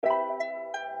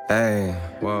Hey,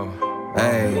 whoa,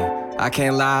 hey. I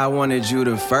can't lie, I wanted you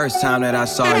the first time that I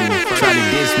saw you. Tried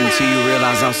to diss me till you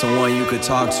realize I'm someone you could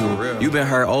talk to. You been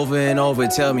hurt over and over,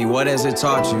 tell me, what has it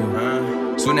taught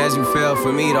you? Soon as you fell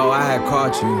for me though, I had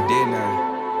caught you, didn't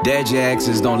I? Dead your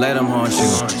exes, don't let them haunt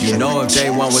you. You know if they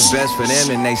want what's best for them,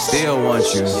 then they still want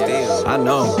you. I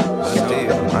know.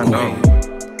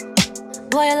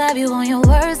 Boy, I love you on your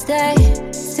worst day.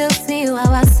 Still see you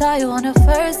how I saw you on the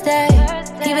first day.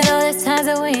 Even though there's times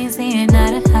that we ain't seeing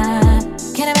eye to eye.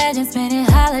 Can't imagine spending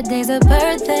holidays or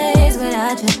birthdays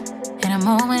without you. And the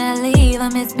moment I leave, I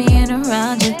miss being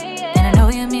around you. And I know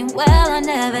you mean well, I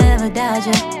never ever doubt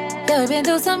you. Yeah, we've been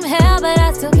through some hell, but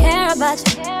I still care about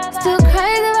you. Still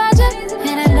crazy about you.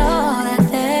 And I know that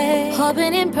they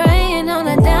hoping and praying on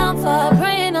a downfall.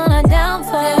 Praying on a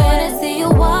downfall. They wanna see you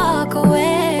walk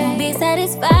away. Won't be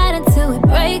satisfied until we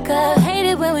break up. Hate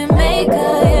it when we make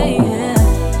up, yeah, yeah.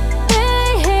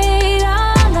 They hate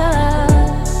our love.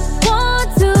 Want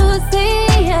to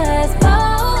see us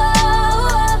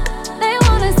fall. They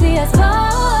wanna see us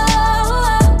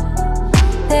fall.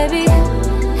 They be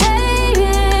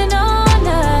hating on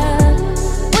us,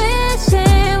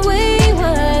 wishing we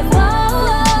would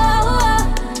fall.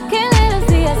 Can't let them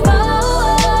see us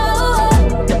fall.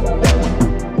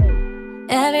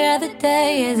 Every other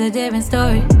day is a different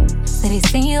story. Said he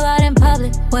seen you out in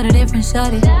public, what a different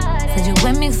shorty. Said you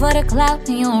with me for the clout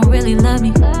and you don't really love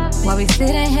me. While we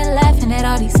sitting here laughing at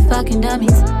all these fucking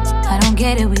dummies. I don't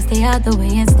get it, we stay out the way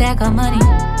and stack our money.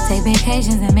 Take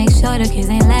vacations and make sure the kids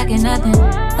ain't lacking nothing.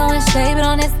 Throwing shade, but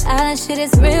on this island shit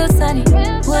is real sunny.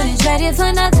 Wouldn't trade it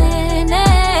for nothing, and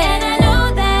I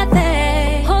know that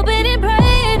they hoping and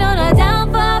praying on a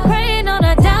downfall. Praying on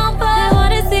a downfall. They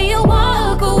wanna see you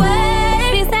walk away.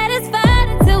 Be satisfied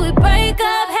until we break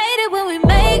up. Hate it when we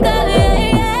make up, yeah,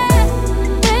 yeah.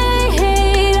 They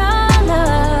hate our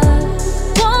love.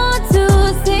 Want to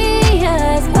see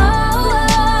us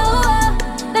fall.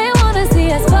 They wanna see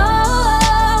us fall.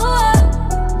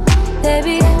 They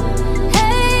be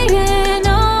hating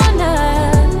on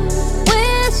us,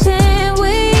 wishing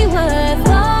we would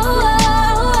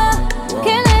fall.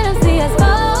 Can't let them see us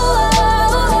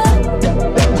fall.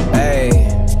 Hey,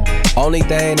 only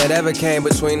thing that ever came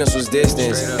between us was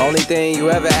distance. Only thing you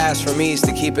ever asked from me is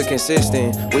to keep it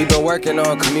consistent. We've been working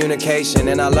on communication,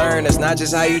 and I learned it's not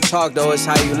just how you talk though, it's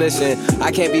how you listen.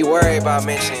 I can't be worried about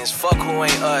mentions. Fuck who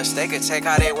ain't us, they can take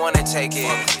how they wanna take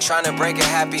it. Trying to break a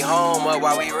happy home up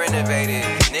while we renovate it.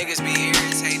 Niggas be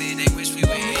irritated, they wish we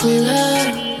were in. Pull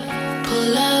up,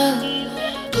 pull up,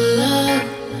 pull up,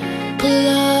 pull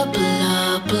up, pull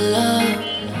up, pull up,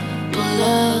 pull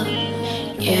up,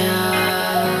 yeah.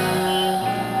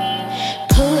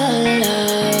 Pull up.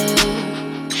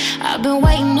 I've been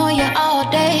waiting on you all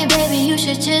day, baby. You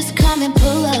should just come and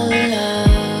pull up.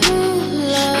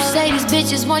 You say these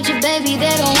bitches want you, baby.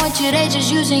 They don't want you, they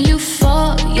just using you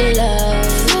for your love.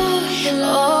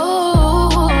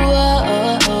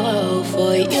 Oh,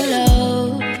 for your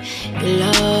love, your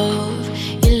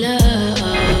love, your love.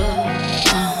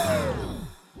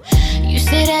 You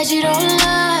say that you don't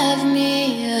love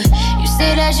me. You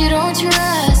say that you don't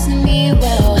trust me.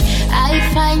 Well, I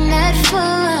find that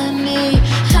funny.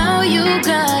 How you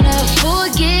gonna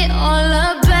forget all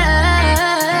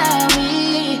about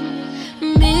me?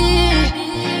 Me,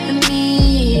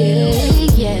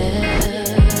 yeah.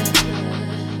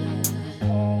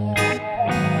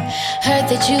 Heard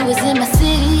that you was in my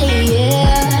city,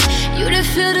 yeah. You didn't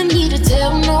feel the need to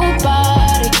tell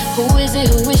nobody. Who is it,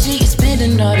 who is she you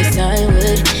spending all this time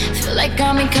with? Feel like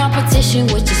I'm in competition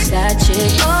with your side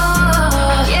chick.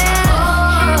 Oh, yeah.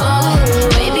 Oh,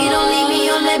 baby, don't leave me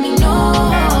or let me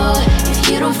know. If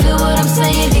you don't feel what I'm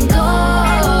saying, then go.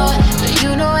 But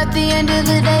you know at the end of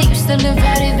the day, you still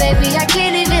invited, baby. I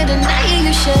can't even deny it,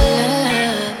 you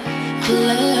should. Pull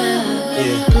up,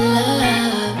 Yeah. pull up,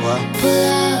 What? pull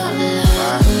up,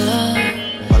 pull up,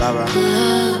 What up, bro? pull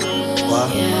up, What?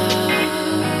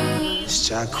 yeah. It's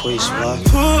Jacquees, what?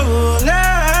 Pull up.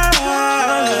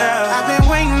 I've been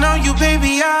waiting on you,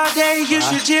 baby, all day. You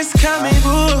should just come and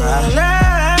pull up.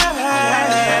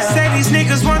 Say these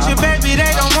niggas want you, baby,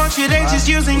 they don't want you. They just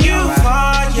using you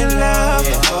for your love,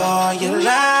 for your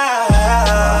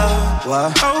love.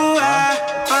 What? Oh,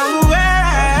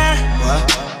 What?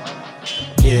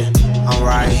 Yeah, I'm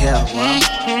right here, what?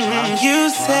 you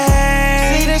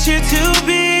say that you're too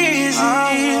busy,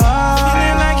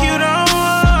 feeling like you don't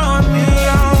want me.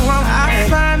 I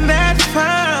find that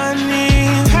funny,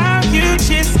 how you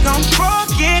just gon'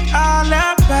 forget all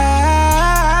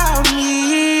about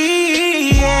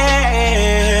me,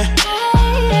 yeah.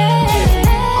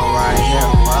 I'm right here,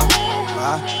 what?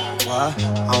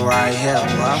 I'm I'm right here,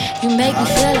 bro. You make me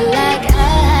feel like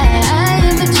I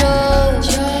am the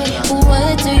judge.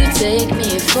 What do you take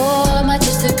me for? Am I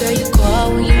just a girl you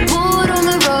call when you put on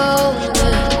the road?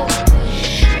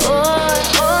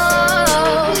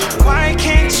 Why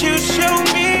can't you show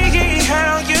me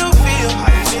how you feel?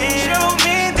 Show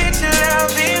me that your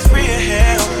love is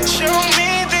real. Show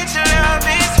me that your love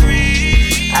is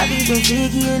real. I be so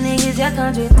picky and niggas that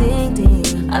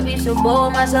contradicting. I be so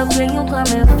bold myself when you come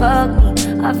and fuck me.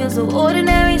 I feel so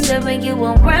ordinary, except when you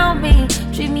around me.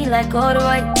 Treat me like all the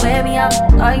right, wear me out.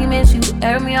 Arguments, you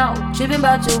air me out. Tripping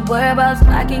about your whereabouts.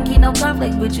 I can't keep no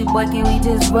conflict with you, boy, can we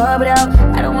just rub it out?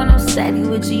 I don't want no steady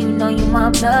with you, you know you my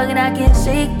plug. And I can't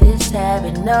shake this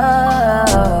habit,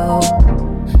 no.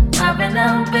 I've been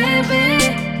out, baby.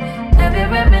 Heavy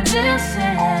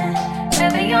reminiscing.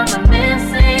 Heavy on the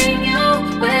missing.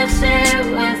 You wish it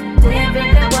was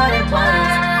different than what it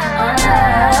was.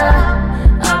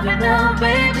 I've been out,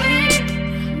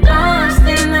 baby. Lost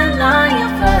in the lion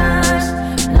first.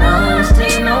 Lost,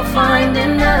 ain't no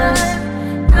finding us.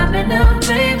 I've been out,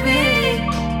 baby.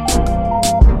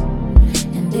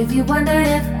 And if you wonder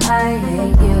if I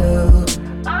hate you,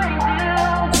 I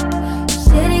do.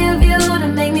 Shitty of you to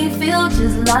make me feel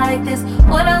just like this.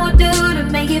 What I would do to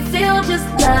make you feel just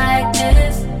like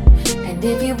this. And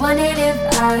if you wondered if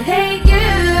I hate you,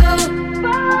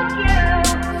 fuck you.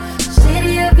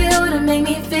 Shitty of you to make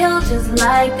me feel just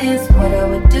like this. What I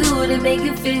would do to make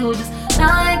you feel just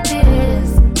like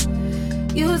this.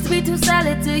 Used to be too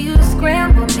solid till you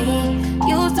scramble me.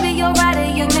 Used to be your rider,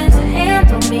 you meant to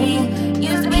handle me.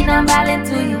 Used to be non-violent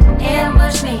till you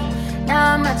ambush me.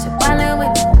 Now I'm at your violent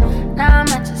with. Now I'm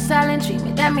at your silent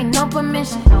treatment. That mean no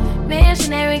permission.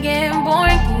 Missionary getting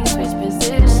boring, can you switch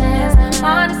positions?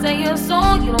 Hard to say your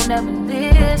song, you don't ever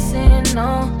listen,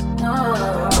 no, no.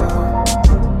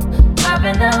 I've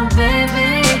been out,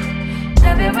 baby.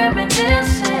 Heavy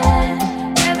reminiscing.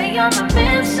 Heavy on the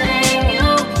missing. You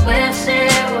wish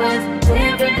it was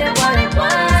different than what it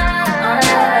was.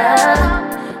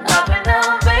 I've been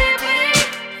out, baby.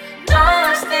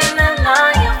 Lost in the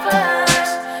lion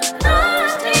first.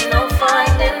 Lost, ain't no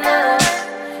finding us.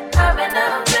 I've been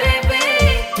out, baby.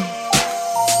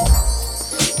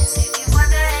 And if you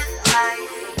wonder if I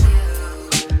hate you,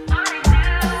 I do.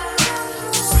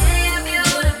 Shitty of you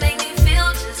to make me feel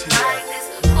just like this.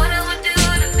 What I would do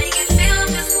to make you feel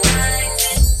just like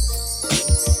this.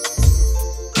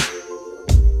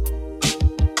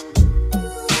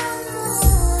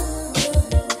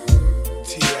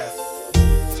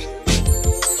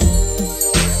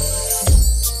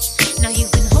 Now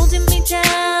you've been holding me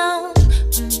down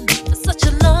for such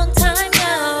a long time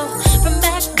now. From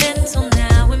back then till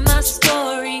now in my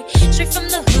story. Straight from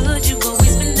the hood, you've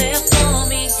always been there for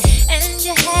me. And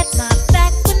you had my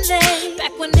back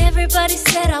when everybody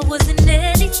said I wasn't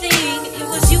anything. It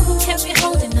was you who kept me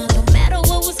holding on no matter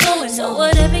what was going on. So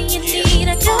whatever you need,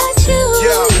 I got you,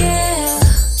 yeah.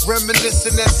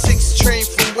 Reminiscing that 6 train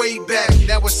from way back.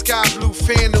 Now it's sky blue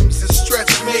phantoms and stretch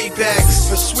Maybachs.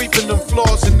 For sweeping them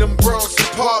floors in them bronze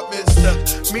apartments.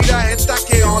 Mira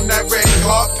estaque on that red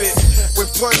carpet. When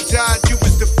Pun died, you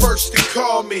was the first to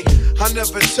call me. I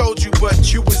never told you,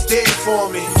 but you was there for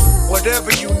me.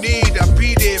 Whatever you need, I'll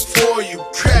be there for you.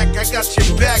 Crack, I got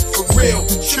your back for real.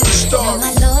 True story.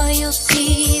 My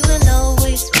loyalty will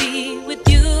always be with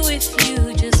you if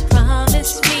you just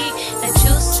promise me that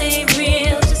you'll stay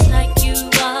real just like you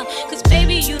are. 'Cause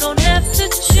baby, you don't have to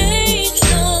change,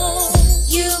 no.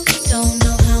 You don't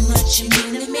know how much you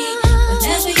mean to me.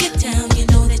 Whenever you're down, you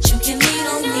know that you can lean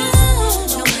on me.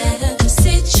 No matter the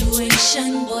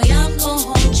situation, boy, I'm gonna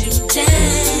hold you down.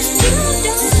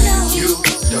 You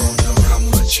don't know how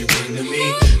much you mean to me.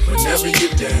 Whenever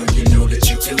you're down, you know that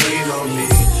you can lean on me.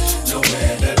 No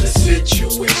matter the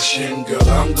situation, girl,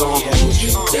 I'm gon' hold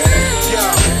you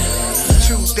down.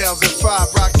 2005,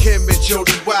 Rakim and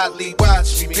Jody Wiley.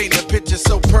 Watch me paint a picture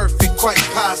so perfect, quite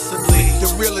possibly. The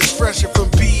realest fresher from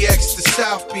BX to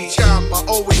South Beach. I'ma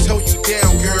always hold you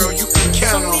down, girl. You can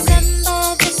count on me.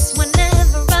 Remember this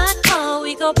whenever I call.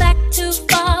 We go back too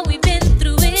far. We've been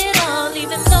through it all,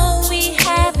 even though we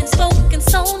haven't spoken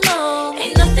so long.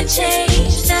 Ain't nothing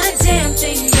changed, not a damn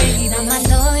thing, baby. Now my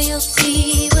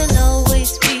loyalty will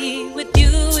always be with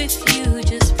you if you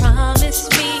just promise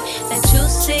me that you'll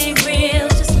stay real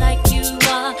just like you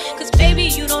are. 'Cause baby,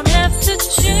 you don't have to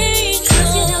change, no.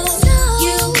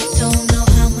 You don't know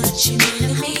how much you mean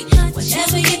to me.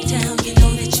 Whenever you're down, you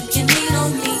know that you can lean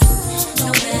on me. No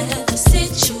matter the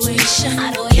situation,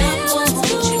 boy, I'm gonna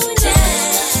hold you down.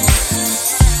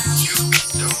 You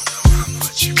don't know how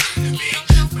much you mean to me.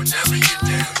 Whenever you're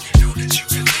down, you know that you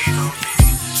can lean on me.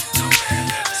 No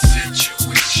matter the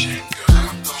situation, girl,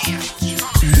 I'm gon'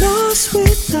 lost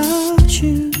without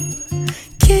you.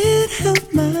 Can't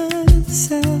help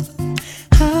myself.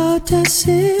 How does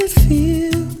it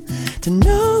feel to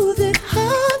know that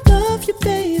I love you,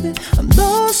 baby? I'm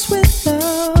lost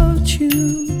without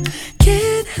you.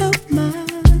 Can't help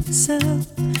myself.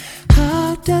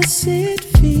 How does it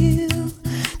feel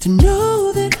to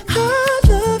know that I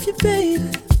love you, baby?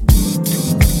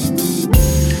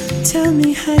 Tell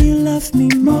me how you love me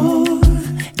more,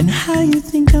 and how you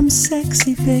think I'm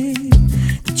sexy, babe.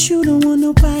 That you don't want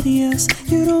nobody else.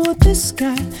 You don't want this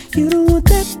guy, you don't want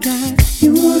that guy.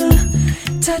 You wanna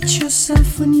touch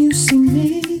yourself when you see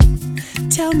me.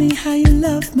 Tell me how you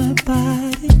love my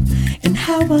body, and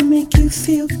how I make you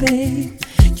feel, babe.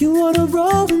 You wanna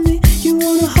roll with me, you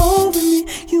wanna hold with me,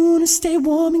 you wanna stay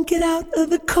warm and get out of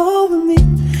the cold with me.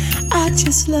 I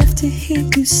just love to hear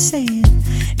you say it.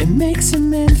 It makes a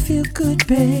man feel good,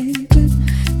 baby.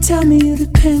 Tell me you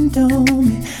depend on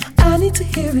me. I need to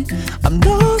hear it. I'm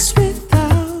lost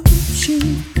without you.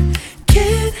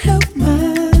 Can't help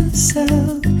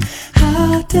myself.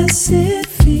 How does it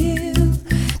feel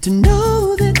to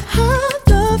know that I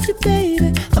love you,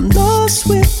 baby? I'm lost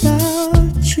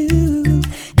without you.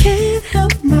 Can't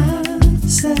help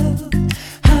myself.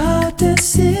 How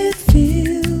does it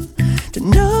feel to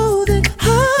know that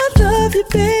I love you,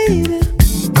 baby?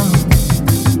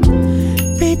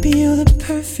 Baby, you're the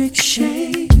perfect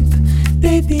shape.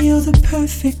 Baby, you're the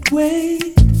perfect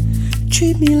weight.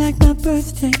 Treat me like my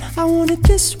birthday. I want it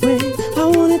this way, I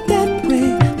want it that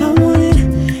way. I want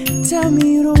it. Tell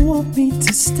me you don't want me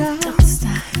to stop.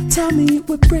 Tell me it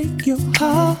would break your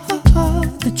heart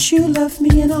that you love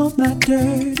me and all my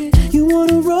dirty. You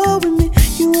wanna roll with me,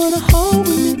 you wanna hold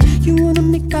with me, you wanna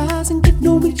make eyes and get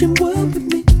Norwegian word with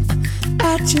me.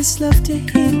 I just love to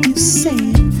hear you say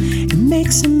it. It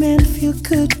makes a man feel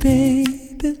good,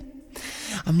 baby.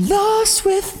 I'm lost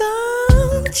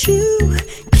without you.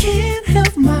 Can't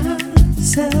help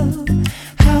myself.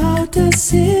 How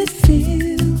does it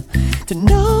feel to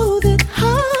know that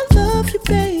I love you,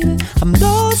 baby? I'm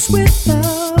lost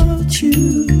without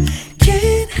you.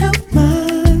 Can't help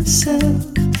myself.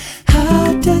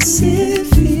 How does it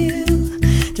feel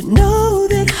to know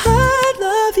that I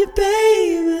love you,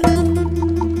 baby?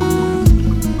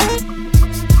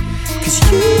 'Cause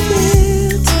you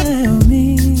will tell me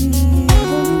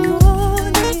every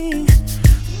morning.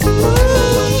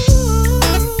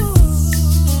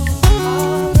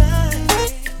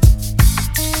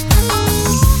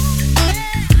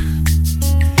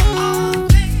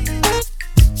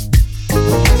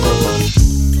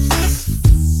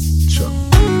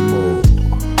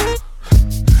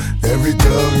 Every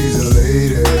dog needs a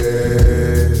lady,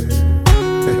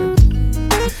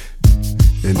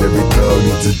 and every dog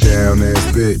needs a down-ass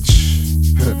bitch.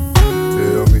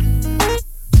 Feel me?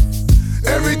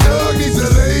 Every dog needs a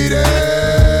lady.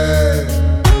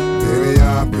 Baby,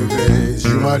 I'm convinced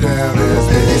you my down-ass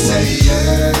bitch. Baby, say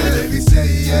yeah. Baby, say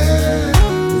yeah.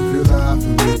 If you lie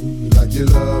for me like you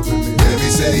loving me. Baby,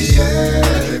 say yeah.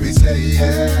 Baby, say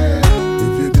yeah.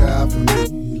 If you die for me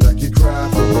like you cry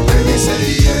for me. Baby, say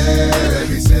yeah.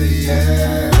 Baby, say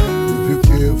yeah. If you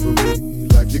kill for me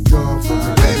like you come for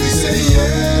me. Baby, say yeah.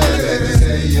 Baby,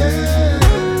 say yeah.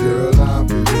 Girl, I'm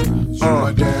convinced you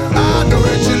my down. I know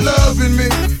that you're loving me,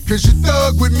 'cause you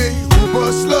thug with me, who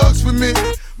bust slugs for me.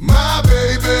 My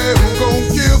baby, who gon'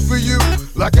 kill for you,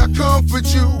 like I comfort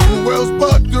you, who else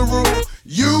but the rule?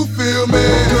 You feel me?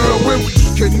 Girl, when we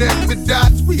connect the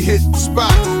dots, we hit the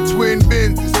spot. Twin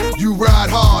benders, you ride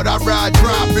hard, I ride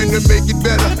dropping to make it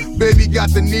better. Baby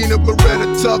got the Nina Beretta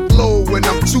tucked low, and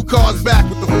I'm 2 cars back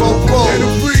with the 4-4. And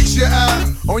it freaks you out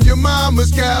on your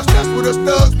mama's couch, that's what us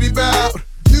thugs be bout.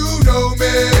 You know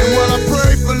me. And while I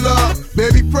pray for love,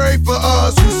 baby pray for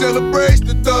us who celebrates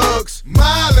the thugs.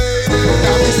 My lady,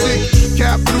 got me sick,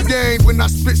 capital gain when I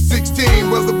spit 16.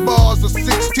 Well, the bars are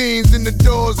 16s in the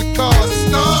doors of cars. A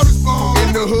star is born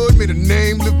in the hood, may the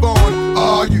name live on.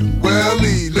 Are you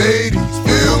welly, ladies?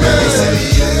 Feel me? Baby say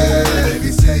yeah,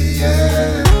 baby say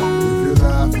yeah. If you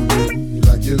lie for me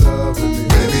like you loving me.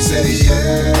 Baby say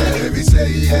yeah, baby say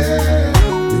yeah.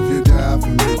 If you die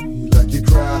for me like you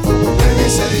cry for me. Baby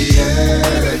say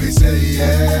yeah, baby say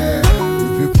yeah.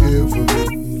 If you kill for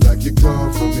me like you come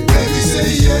for me. Baby say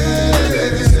yeah,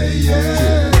 baby say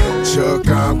yeah. Chuck,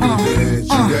 I'm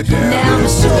convinced you got down. Now I'm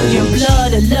showing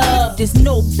blood of love, there's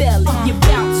no belly. You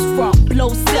bounce from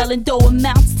blow selling, though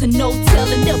amounts to no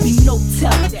telling. There'll be no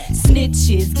telling.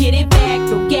 Snitches, get it back,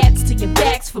 throw gats to your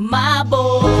backs for my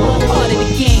boy. What part of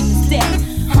the game is that?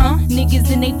 Huh? Niggas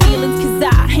in they feelings, 'cause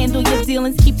I handle your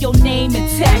dealings. Keep your name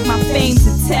intact, my fame's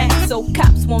intact. So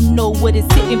cops won't know what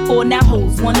it's hitting for. Now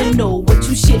hoes wanna know what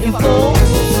you shitting for.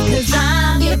 'Cause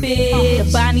I'm your bitch. The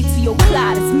body to your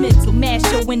clot is mental. Mash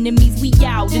your enemies, we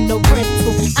out in the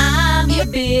rental. I'm your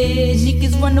bitch.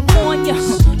 Niggas run up on ya.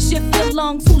 Shift your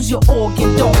lungs, who's your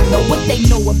organ? Don't know what they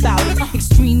know about it.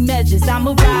 Extreme measures,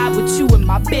 I'ma ride with you and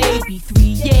my baby.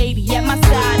 380 at my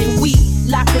side and we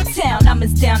lock the town. I'm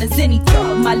as down as any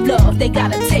thug. My love, they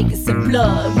gotta take us in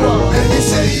blood. Whoa. Baby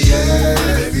say yeah,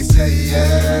 baby say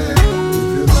yeah. If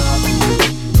you love me,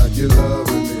 like you love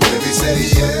me. Baby say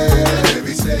yeah,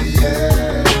 baby say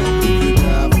yeah. If you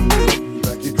cry for me,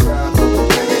 like you cry for me.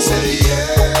 Baby say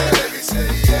yeah, baby say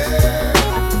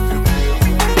yeah. If you feel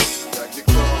me, like you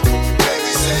call me.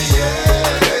 Baby say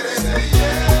yeah, baby say yeah.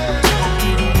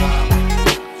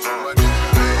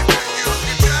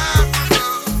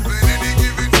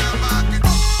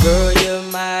 Girl, you're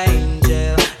my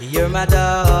angel, you're my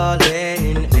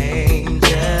darling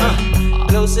angel.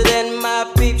 Closer than my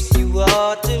peeps, you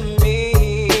are to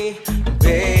me,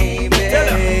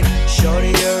 baby.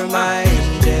 Shorty, you're my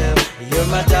angel, you're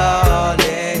my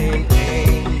darling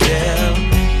angel.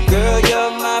 Girl,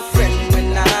 you're my friend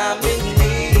when I'm in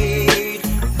need,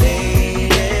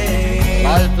 lady.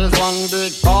 Life is one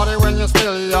big party when you're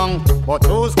still young, but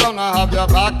who's gonna have your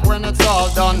back when it's all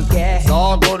done? Yeah. It's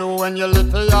all good when you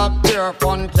live for your pure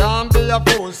fun. Can't be a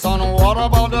fool, son. What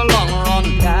about the long run?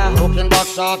 Yeah. Looking back,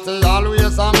 shorty,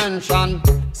 always a mention.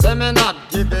 Say me not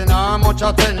giving her much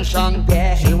attention.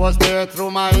 Yeah. She was there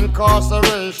through my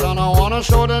incarceration. I wanna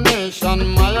show the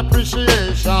nation my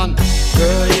appreciation.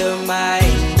 Girl, you're my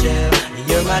angel,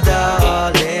 you're my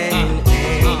darling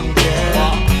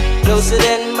angel. Closer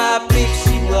than my peeps,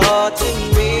 you are to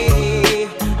me,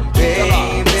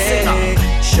 baby.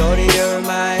 Shorty, you're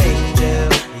my angel,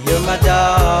 you're my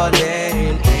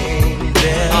darling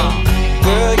angel.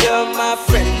 Girl, you're my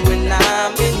friend when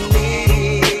I'm in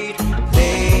need,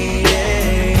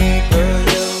 lady. Girl,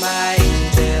 you're my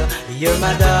angel, you're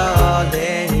my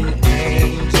darling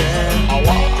angel.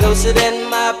 Closer than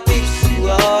my peeps, you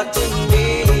are to me,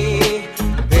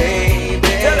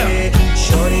 baby.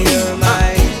 Shorty, you're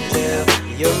my angel,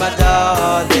 you're my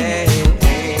darling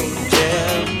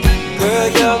angel. Girl,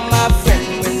 you're my friend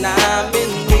when I'm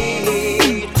in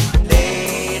need,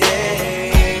 lady.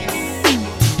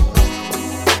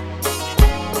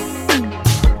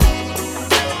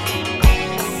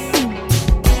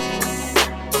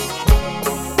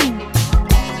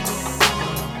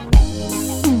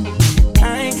 I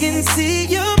can see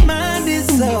your mind is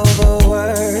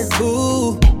overworked,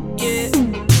 boo. Yeah.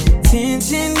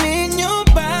 Tension in your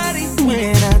body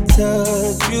when I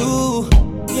touch you.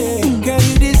 Yeah. Girl,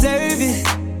 you deserve it.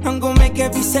 I'm gonna make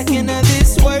every second of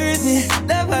this worth it.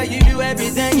 Love how you do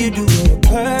everything you do with a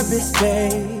purpose,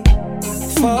 babe.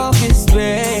 Focus,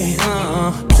 babe.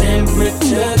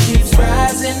 Temperature keeps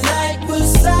rising like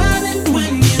Poseidon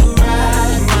when you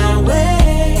ride my way.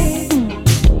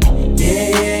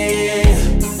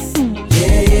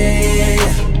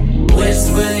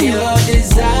 Whisper your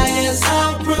desires,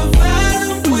 I'll provide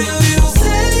them. Will you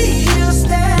say you'll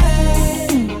stay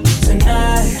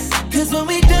tonight? 'Cause when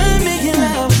we done making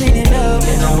love, cleaning up,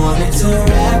 and I wanted to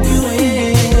wrap you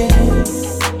in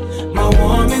my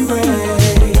warm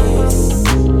embrace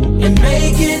and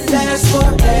make it last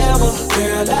forever.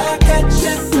 Girl, I catch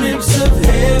a glimpse of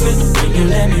heaven when you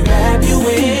let me wrap you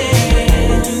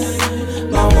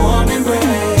in my warm embrace.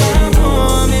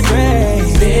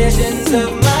 Visions of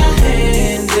my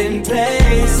hands in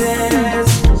places,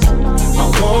 a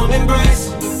warm embrace.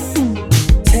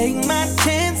 Take my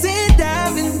chance and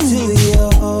dive into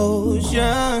your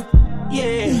ocean.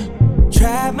 Yeah,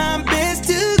 try my best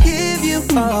to give you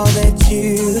all that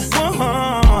you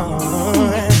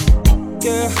want.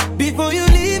 Girl, before you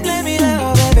leave, let me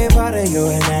love every part of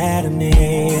your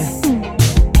anatomy.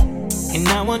 And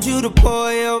I want you to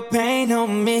pour your pain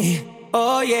on me.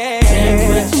 Oh yeah.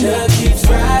 Temperature keeps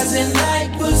rising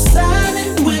like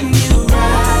Poseidon when you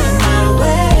ride my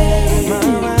way. My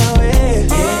way.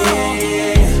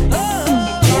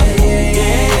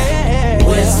 Yeah.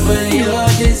 Whisper your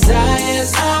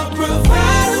desires, I'll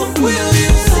provide them. Will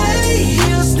you say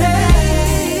you'll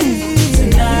stay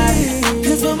tonight?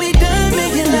 'Cause when we done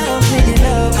making love, and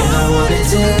I wanted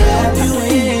to wrap you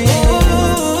in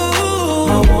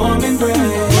my warm embrace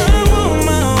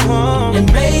and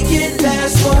make it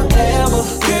last forever.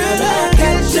 Girl, I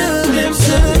catch a glimpse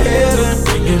of heaven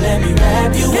when you let me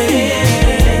wrap you in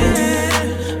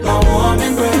my warm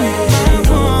embrace.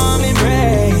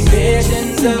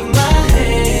 Visions of my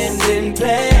hands in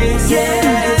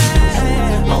places,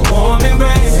 my warm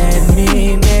embrace. Let me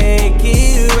make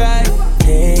it right.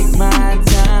 Take my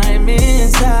time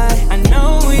inside. I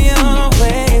know you're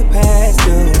way past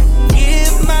due.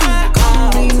 Give my all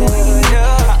to you.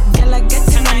 Girl, I get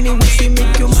to know me when she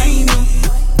make you mine.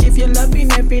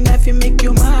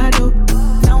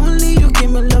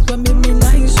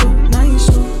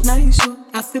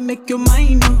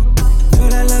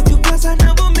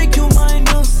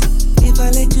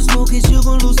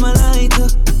 night.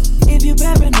 If you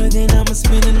paranoid, then I'ma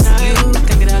spend the night. You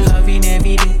think that I love you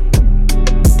every day.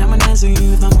 Diamond eyes on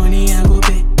you, with my money I go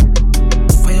pay.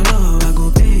 For your love I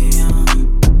go pay.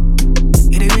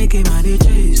 It ain't making my day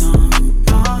chase. I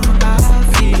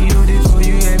feel this for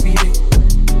you every day.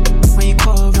 When you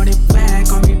call, run it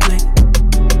back on replay.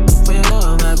 For your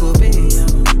love I go pay.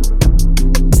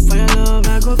 For your love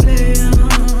I go play.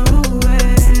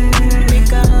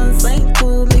 Make a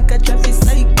psycho, make a traffic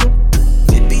psycho.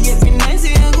 Baby, every night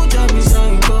I go drive me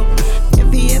psycho.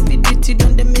 Every ditty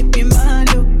done they make me mad.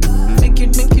 Make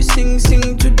you sing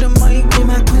to the mic. Be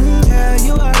my queen girl,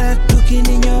 you are that looking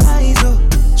in your eyes.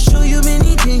 Show you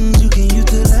many things you can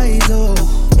utilize.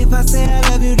 If I say I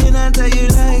love you, then I tell you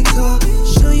like so.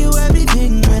 Show you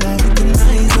everything when I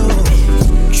recognize.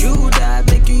 True that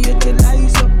make you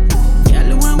utilize.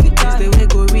 Girl, when we dance, they will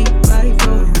go revive.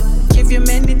 Give you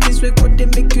many things we could they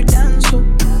make you dance.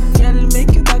 Girl,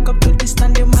 make you back up to the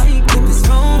standing mic. If his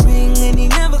phone ring and he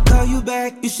never call you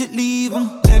back, you should leave him.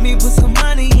 Let me put some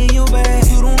money in your bag.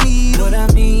 You don't need him. What I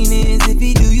mean is if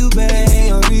he do you bad,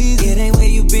 ain't no reason. It ain't where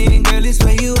you been, girl, it's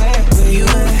where you at. Where you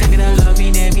at? Think that I love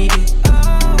you every day.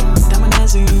 Diamond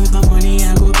eyes on you, with my money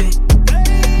I go pay.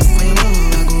 For your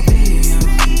love I go pay.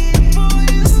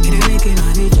 It ain't making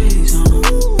my day chase. I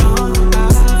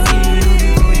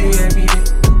feel for you every day.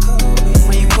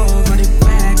 When you call, run it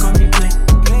back on replay.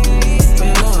 For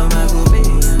your love I go pay.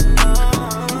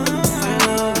 For your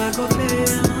love I go pay.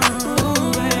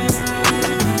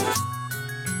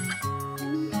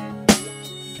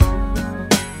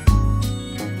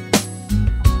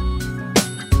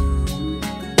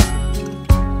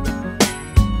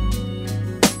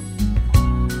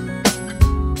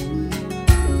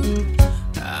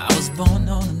 I was born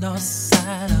on the north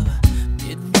side of a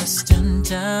Midwestern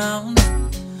town.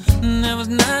 There was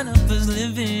 9 of us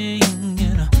living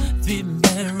in a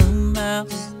 3-bedroom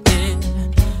house. Yeah,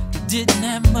 we didn't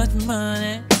have much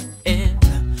money. Yeah,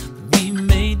 but we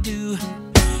made do.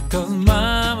 'Cause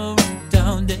mama worked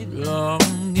all day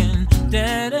long and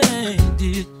daddy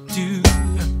did too.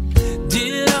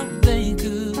 Did all they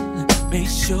could, make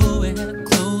sure we had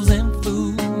clothes and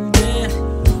food. Yeah,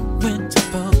 went to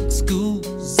public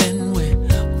schools and we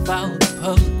followed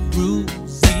public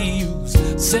rules. We used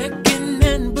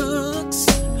second-hand books.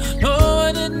 No,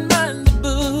 I didn't mind the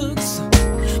books.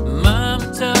 Mama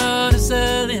taught us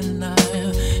early in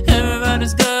life.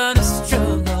 Everybody's gonna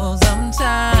struggle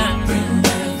sometime. Bring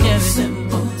back those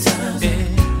simple times.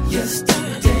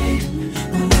 Yesterday,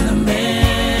 when a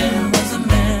man was a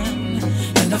man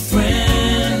and a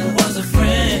friend was a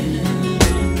friend.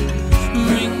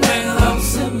 Bring back those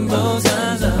simple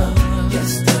times of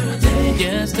yesterday.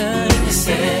 Yesterday, you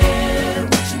said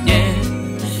what you meant,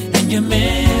 and you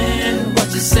meant what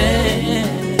you said.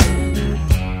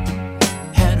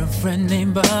 Had a friend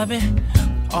named Bobby,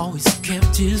 always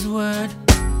kept his word.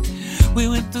 We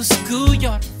went through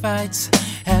schoolyard fights,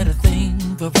 had a thing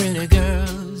for pretty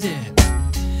girls, yeah.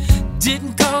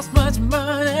 Didn't cost much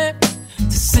money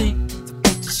to see the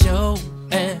picture show,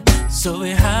 yeah. So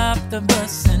we hopped the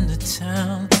bus into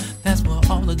town. That's where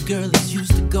all the girls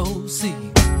used to go see.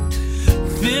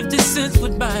 50 cents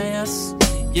would buy us,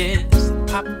 yes,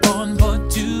 popcorn for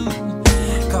 2.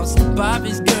 'Cause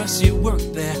Bobby's girl, she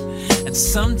worked there, and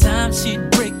sometimes she'd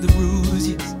break the rules,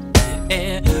 yes.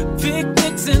 And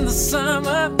picnics in the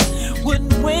summer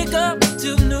wouldn't wake up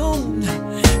till noon.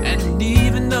 And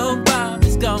even though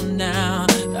Bobby's gone now,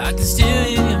 I can still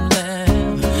hear him laugh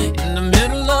in the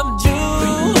middle of June.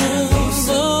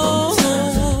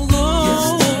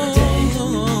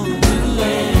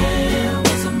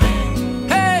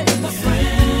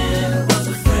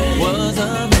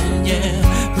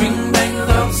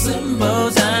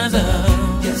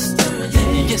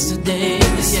 Yesterday,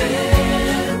 you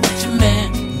said what you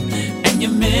meant, and you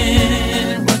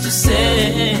meant what you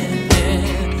said.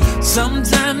 Yeah.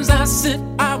 Sometimes I sit,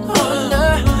 I wonder,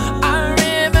 I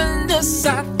reminisce,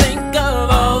 I think of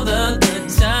all the good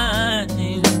times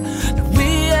that we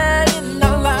had in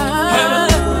our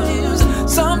lives.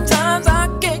 Sometimes I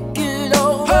can't get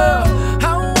over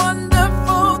how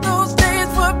wonderful those days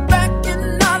were back in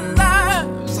our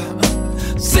lives.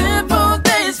 Simple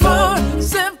days for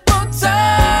simple times.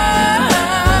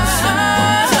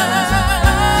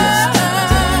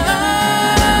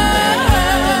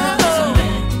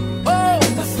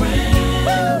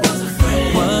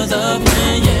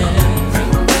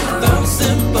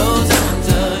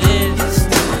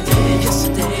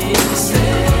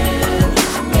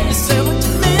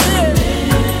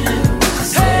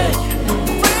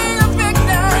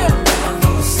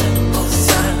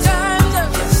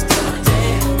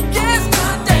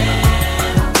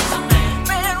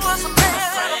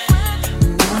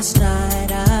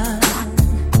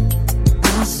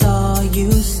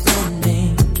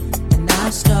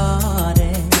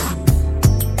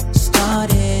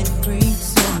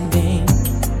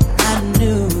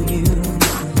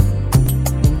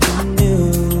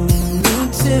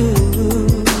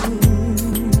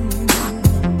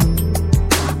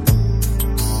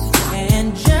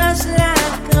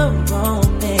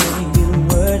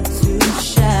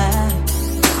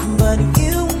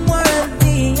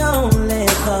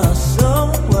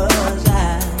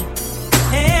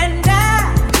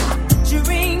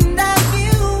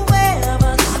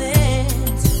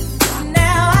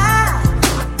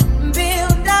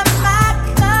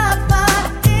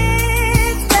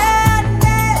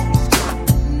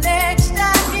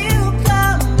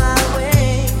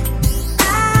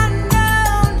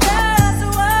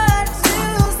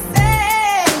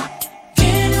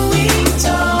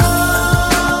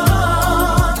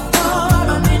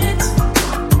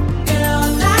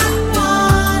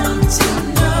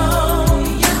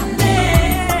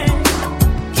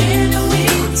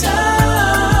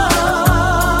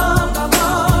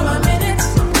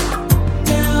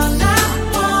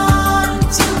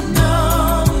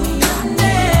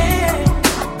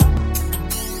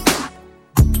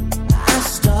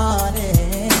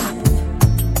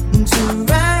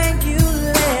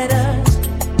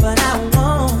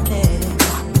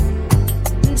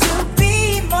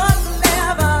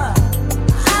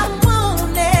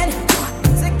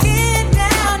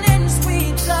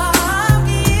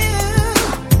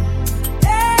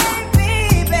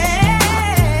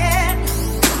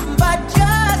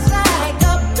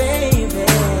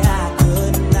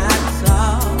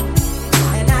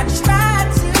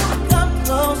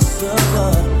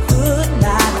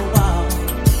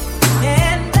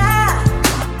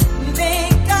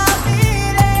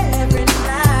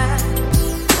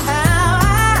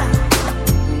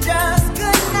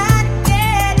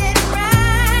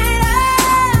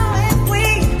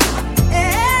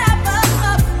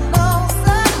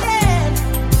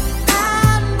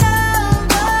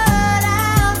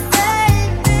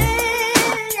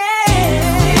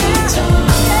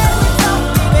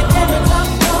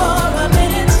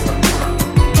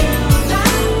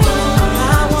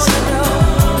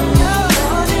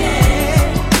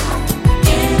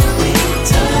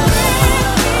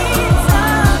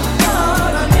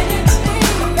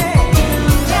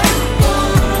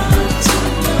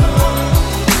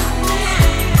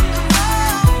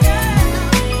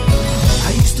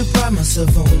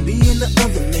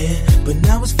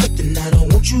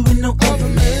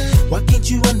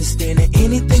 understand that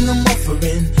anything I'm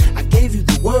offering, I gave you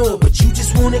the world, but you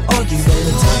just wanted argument. From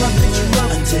the time I picked you up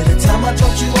until the time I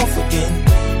dropped you off again,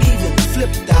 even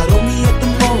flipped out on me at the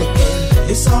mall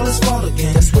again. It's all his fault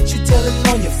again. That's what you telling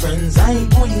all your friends. I ain't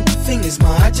pointing fingers,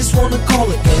 ma. I just wanna call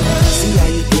again. See how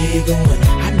your day going.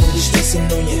 I know the stressing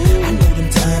on you. I know them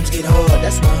times get hard.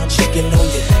 That's why I'm checking on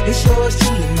you. It's yours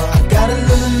truly, ma. I got a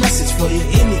little message for you.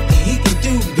 Anything he can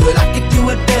do good, I can do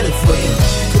it better for you.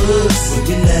 Cause when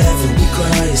we laugh and we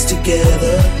cry, it's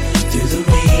together. Through the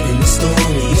rain and the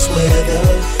stormiest weather,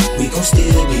 we gon'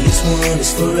 still be as one.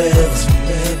 It's forever.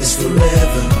 It's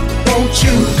forever. Won't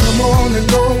you come on and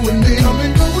go with me? Come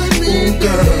and go with me, ooh,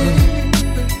 girl.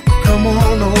 Come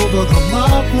on over to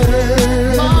my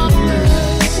place.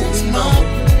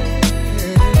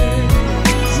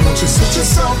 Won't you sit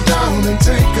yourself down and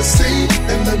take a seat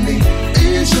and let me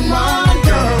ease your mind,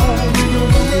 girl?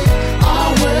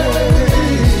 Our way.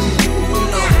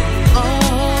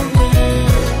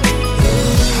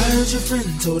 Your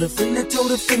friend told a friend that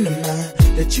told a friend of mine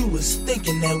that you was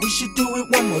thinking that we should do it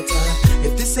one more time.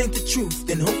 If this ain't the truth,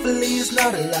 then hopefully it's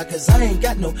not a lie, cause I ain't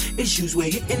got no issues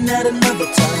with hitting that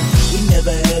another time. We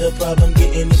never had a problem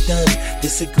getting it done.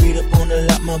 Disagreed upon a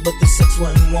lot more, but the sex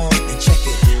wasn't warm. And check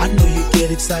it, I know you get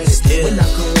excited when I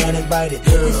come around and bite it.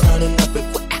 We're frowning up and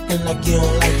quit acting like you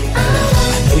don't like it. I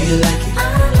know you like it,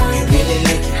 you really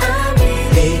like it.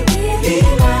 Hey, hey, hey,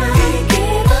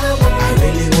 I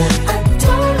really want it.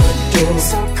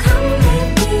 So come let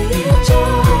me enjoy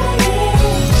it.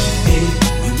 Hey,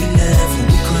 when we laugh and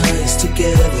we cry, it's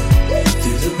together.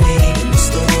 Through the rain and the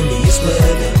stormiest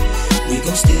weather, we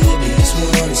gon' still be as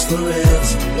one. It's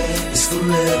forever. It's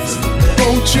forever.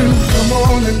 Won't you come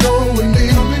on and go with me?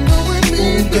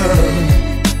 Ooh, girl.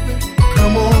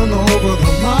 Come on over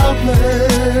to my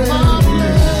place.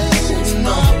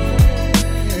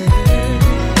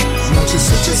 Won't you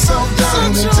sit yourself down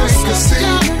and take a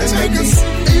seat and make us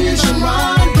ease your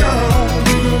mind, girl?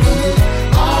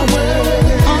 Our way.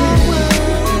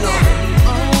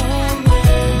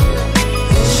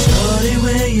 Shorty,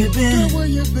 where you been?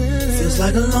 Feels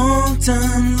like a long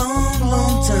time,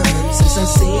 long time since I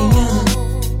seen you.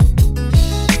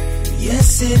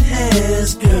 Yes, it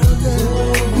has, girl.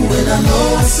 When I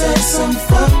know I said some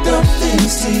fucked up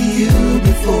things to you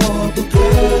before, but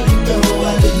girl, you know I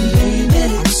didn't mean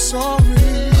it. I'm sorry.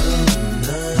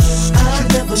 I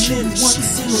never meant one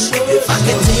single word. If I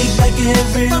could take back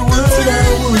every word, I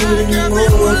would. And you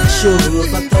know for sure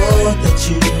if I thought that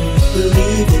you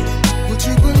believe it. Would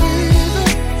you believe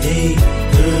it? Hey,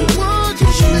 girl,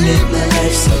 cause you make my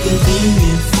life so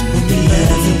convenient. When we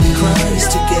laugh and we cry it's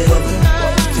together.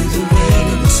 Through the rain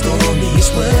and the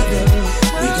stormiest weather,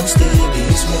 we gon' still be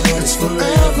as one. It's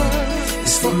forever.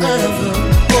 It's forever.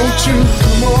 Won't you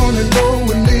come on and go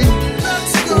with me?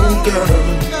 Oh, girl.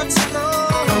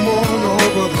 Come on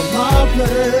over to my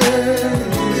place.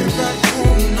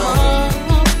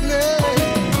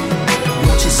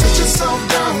 Won't you sit yourself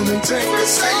down and take a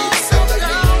seat and let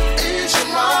me ease your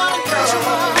mind, girl?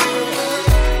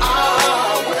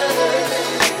 Our way.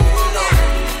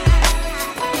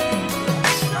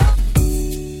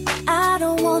 I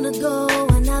don't wanna go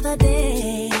another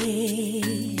day,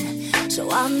 so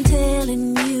I'm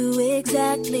telling you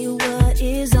exactly what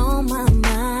is on my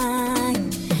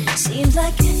mind. Seems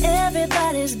like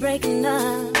everybody's breaking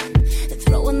up and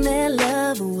throwing their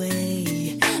love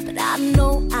away, but I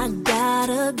know I got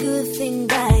a good thing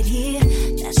right here.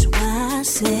 That's why I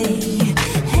say,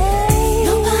 hey,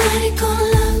 nobody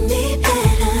gonna love me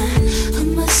better. I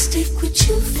must stick with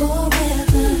you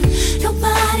forever.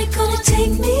 Nobody gonna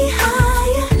take me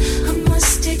higher. I must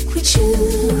stick with you.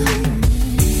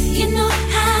 You know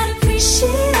how to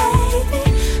appreciate me.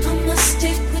 I must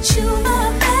stick with you, my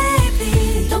baby.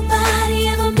 Nobody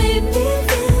ever made me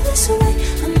feel this way.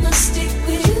 I must stick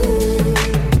with you.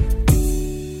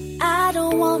 I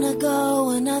don't wanna go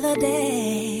another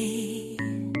day,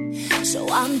 so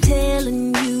I'm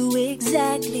telling you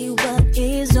exactly what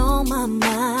is on my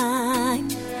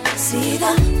mind. See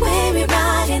the way we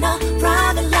ride in our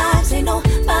private lives, ain't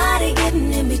nobody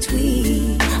getting in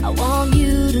between. I want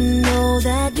you to know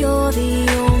that you're the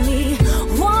only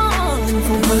one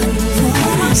for me.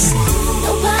 When I say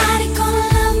nobody gonna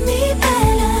love me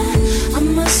better, I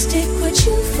must stick with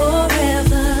you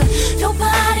forever.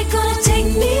 Nobody gonna take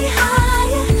me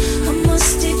higher, I must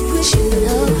stick with you.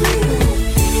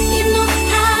 You know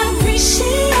how to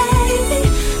appreciate me,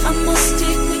 I must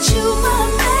stick with you, my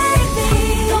baby.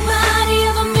 Nobody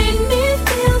ever made me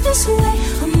feel this way,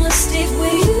 I must stick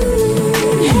with you.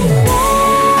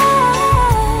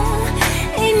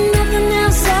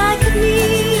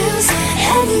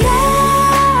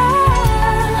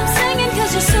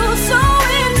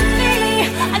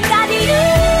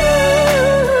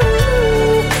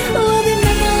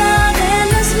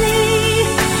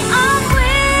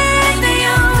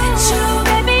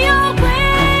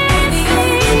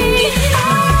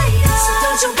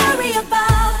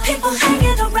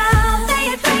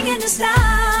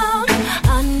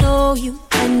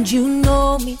 and you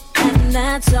know me, and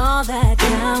that's all that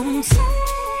counts.